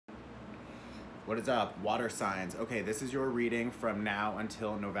What is up, water signs? Okay, this is your reading from now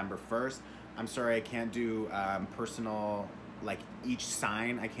until November 1st. I'm sorry I can't do personal, like each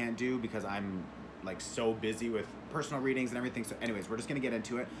sign I can't do because I'm like so busy with personal readings and everything. So anyways, we're just gonna get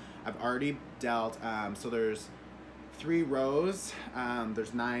into it. I've already dealt, so there's 3 rows,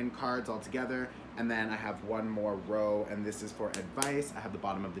 there's 9 cards altogether, and then I have one more row, and this is for advice. I have the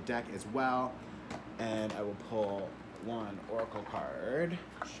bottom of the deck as well, and I will pull one oracle card,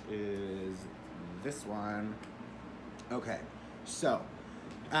 which is this one. Okay, so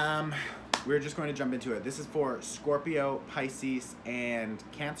we're just going to jump into it. This is for Scorpio, Pisces, and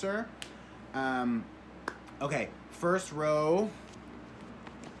Cancer. Okay, first row,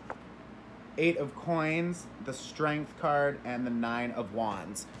 8 of coins, the strength card, and the 9 of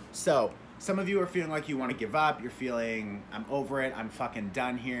wands. So some of you are feeling like you want to give up. You're feeling, I'm over it, I'm fucking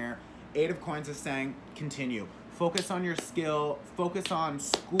done here. 8 of coins is saying continue. Focus on your skill, focus on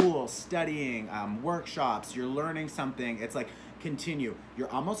school, studying, workshops, you're learning something. It's like, continue.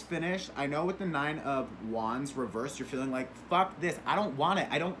 You're almost finished. I know with the 9 of wands reversed, you're feeling like, fuck this, I don't want it,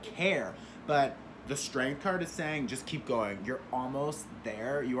 I don't care. But the strength card is saying, just keep going. You're almost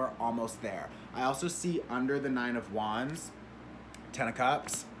there, you are almost there. I also see under the 9 of wands, 10 of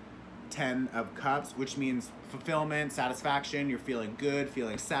cups, 10 of cups, which means fulfillment, satisfaction. You're feeling good,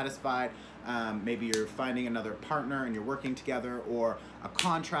 feeling satisfied. Maybe you're finding another partner and you're working together, or a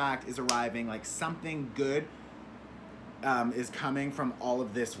contract is arriving, like something good is coming from all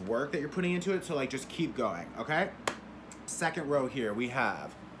of this work that you're putting into it. So like, just keep going, okay? Second row here, we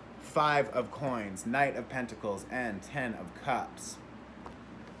have 5 of coins, Knight of Pentacles, and 10 of cups.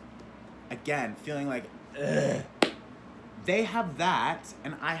 Again, feeling like, ugh. They have that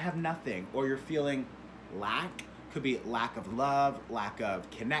and I have nothing. Or you're feeling lack. Could be lack of love, lack of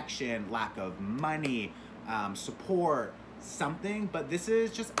connection, lack of money, support, something. But this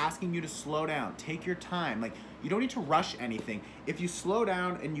is just asking you to slow down. Take your time. Like, you don't need to rush anything. If you slow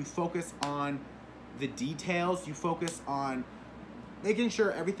down and you focus on the details, you focus on making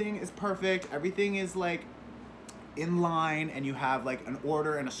sure everything is perfect, everything is like in line, and you have like an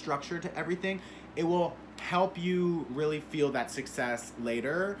order and a structure to everything, it will help you really feel that success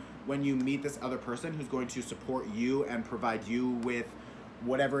later when you meet this other person who's going to support you and provide you with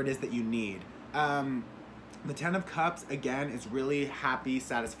whatever it is that you need. The 10 of cups, again, is really happy,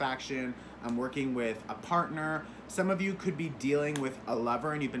 satisfaction. I'm working with a partner. Some of you could be dealing with a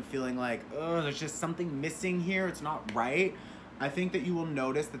lover and you've been feeling like, oh, there's just something missing here, it's not right. I think that you will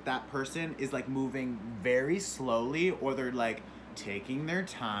notice that that person is like moving very slowly, or they're like taking their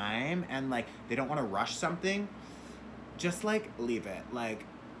time and like they don't want to rush something. Just like leave it, like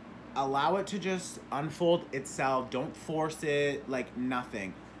allow it to just unfold itself. Don't force it, like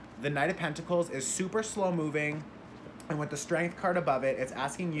nothing. The Knight of Pentacles is super slow moving, and with the strength card above it, it's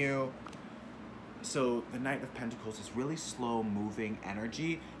asking you, so the Knight of Pentacles is really slow moving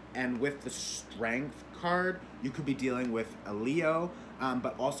energy, and with the strength card, you could be dealing with a Leo,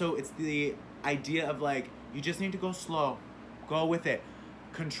 but also it's the idea of like, you just need to go slow. Go with it.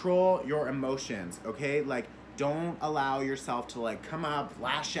 Control your emotions, okay? Like, don't allow yourself to like come up,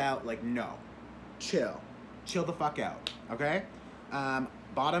 lash out. Like, no. Chill. Chill the fuck out, okay?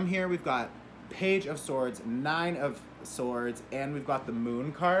 Bottom here, we've got Page of Swords, 9 of Swords, and we've got the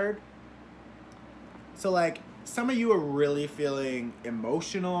Moon card. So like, some of you are really feeling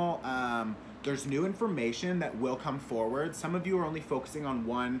emotional. There's new information that will come forward. Some of you are only focusing on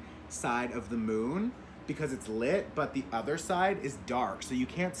one side of the moon because it's lit, but the other side is dark, so you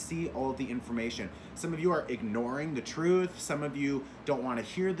can't see all the information. Some of you are ignoring the truth. Some of you don't want to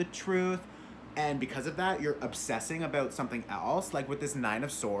hear the truth. And because of that, you're obsessing about something else. Like with this 9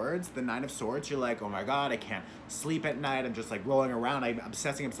 of Swords, the 9 of Swords, you're like, oh my God, I can't sleep at night. I'm just like rolling around. I'm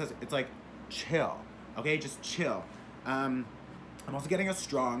obsessing. It's like, chill. Okay, just chill. I'm also getting a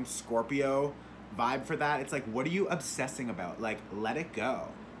strong Scorpio vibe for that. It's like, what are you obsessing about? Like, let it go.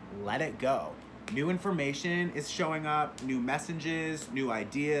 Let it go. New information is showing up, new messages, new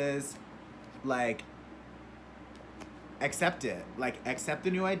ideas. Like, accept it. Like, accept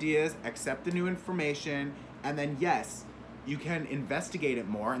the new ideas, accept the new information, and then yes, you can investigate it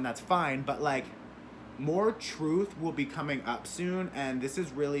more, and that's fine, but like, more truth will be coming up soon, and this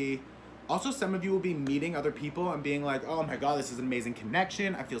is really... Also, some of you will be meeting other people and being like, oh my God, this is an amazing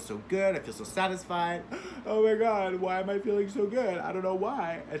connection. I feel so good. I feel so satisfied. Oh my God, why am I feeling so good? I don't know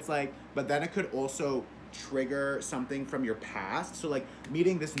why. It's like, but then it could also trigger something from your past. So like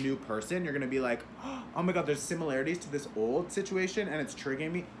meeting this new person, you're gonna be like, oh my God, there's similarities to this old situation and it's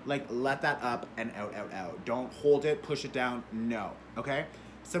triggering me. Like, let that up and out, out, out. Don't hold it, push it down, no, okay?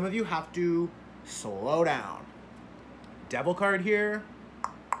 Some of you have to slow down. Devil card here.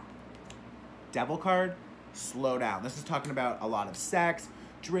 Devil card, slow down. This is talking about a lot of sex,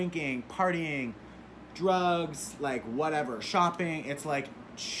 drinking, partying, drugs, like whatever, shopping. It's like,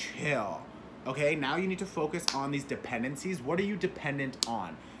 chill. Okay, now you need to focus on these dependencies. What are you dependent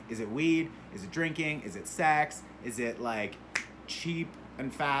on? Is it weed? Is it drinking? Is it sex? Is it like cheap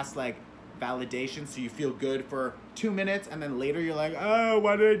and fast, like validation, so you feel good for 2 minutes and then later you're like, oh,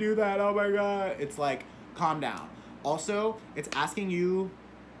 why did I do that? Oh my God. It's like, calm down. Also, it's asking you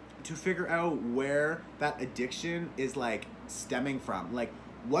to figure out where that addiction is like stemming from. Like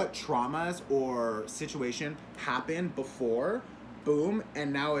what traumas or situation happened before, boom,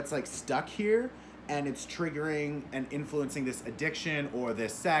 and now it's like stuck here and it's triggering and influencing this addiction or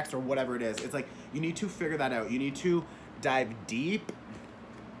this sex or whatever it is. It's like, you need to figure that out. You need to dive deep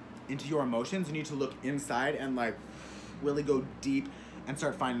into your emotions. You need to look inside and like really go deep and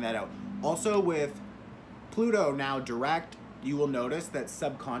start finding that out. Also with Pluto now direct, you will notice that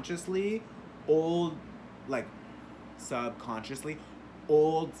subconsciously old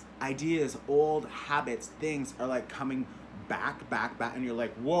ideas, old habits, things are like coming back, and you're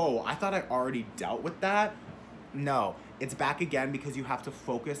like, whoa, I thought I already dealt with that. No, it's back again because you have to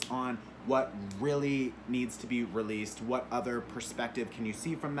focus on what really needs to be released. What other perspective can you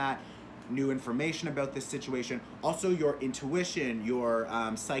see from that? New information about this situation. Also, your intuition, your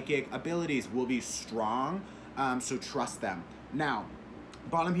psychic abilities will be strong, so trust them. Now,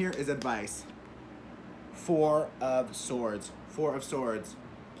 bottom here is advice. Four of Swords. Four of Swords.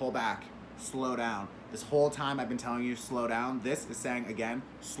 Pull back. Slow down. This whole time I've been telling you slow down. This is saying again,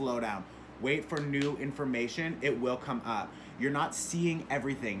 slow down. Wait for new information. It will come up. You're not seeing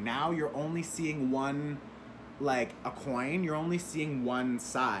everything. Now you're only seeing one, like a coin. You're only seeing one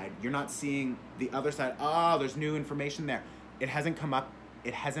side. You're not seeing the other side. Oh, there's new information there. It hasn't come up.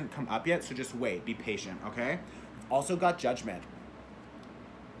 It hasn't come up yet, so just wait. Be patient, okay? Also got Judgment.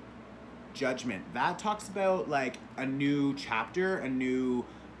 Judgment. That talks about like a new chapter, a new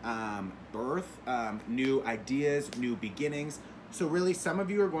birth, new ideas, new beginnings. So really, some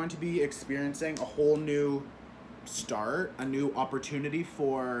of you are going to be experiencing a whole new start, a new opportunity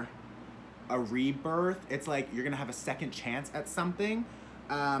for a rebirth. It's like you're gonna have a second chance at something.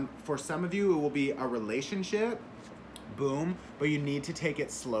 For some of you, it will be a relationship. Boom. But you need to take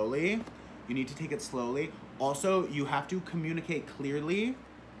it slowly. You need to take it slowly. Also, you have to communicate clearly.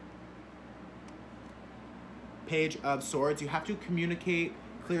 Page of Swords. You have to communicate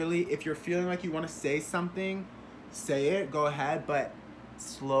clearly. If you're feeling like you want to say something, say it, go ahead, but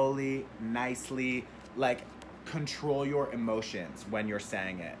slowly, nicely, like control your emotions when you're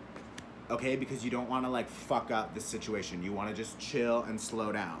saying it, okay? Because you don't want to like fuck up the situation. You want to just chill and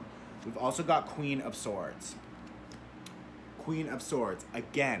slow down. We've also got Queen of Swords. Queen of Swords,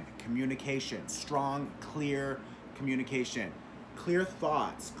 again, communication, strong, clear communication, clear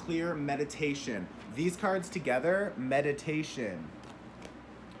thoughts, clear meditation. These cards together, meditation.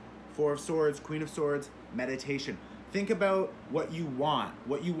 Four of Swords, Queen of Swords, meditation. Think about what you want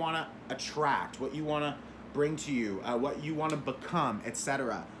to attract, what you want to bring to you, what you want to become,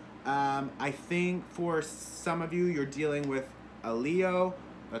 etc. I think for some of you, you're dealing with a Leo.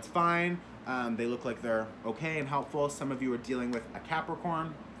 That's fine. They look like they're okay and helpful. Some of you are dealing with a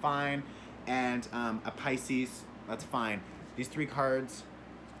Capricorn, fine, and a Pisces. That's fine. These three cards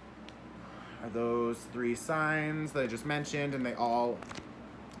are those three signs that I just mentioned, and they all,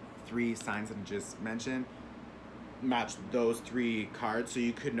 three signs that I just mentioned, match those three cards. So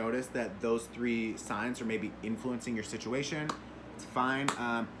you could notice that those three signs are maybe influencing your situation. It's fine.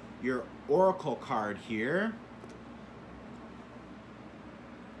 Your Oracle card here,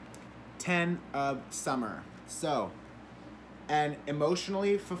 10 of Summer. So, an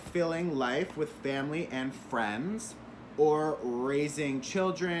emotionally fulfilling life with family and friends, or raising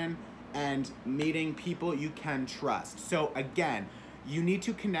children and meeting people you can trust. So again, you need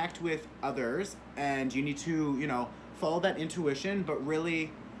to connect with others and you need to, you know, follow that intuition, but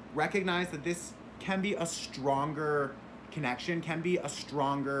really recognize that this can be a stronger connection, can be a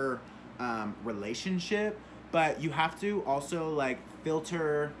stronger relationship, but you have to also like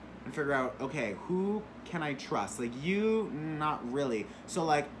filter and figure out, okay, who can I trust? Like you, not really. So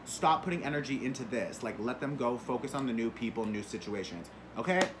like stop putting energy into this. Like let them go, focus on the new people, new situations.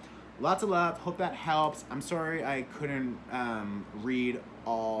 Okay? Lots of love. Hope that helps. I'm sorry I couldn't read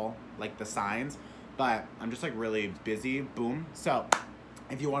all like the signs, but I'm just like really busy. Boom. So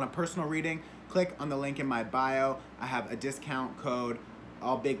if you want a personal reading, click on the link in my bio. I have a discount code,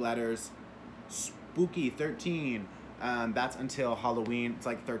 all big letters, Spooky13. That's until Halloween. It's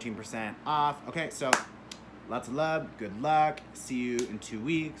like 13% off. Okay, so lots of love. Good luck. See you in 2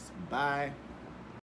 weeks. Bye.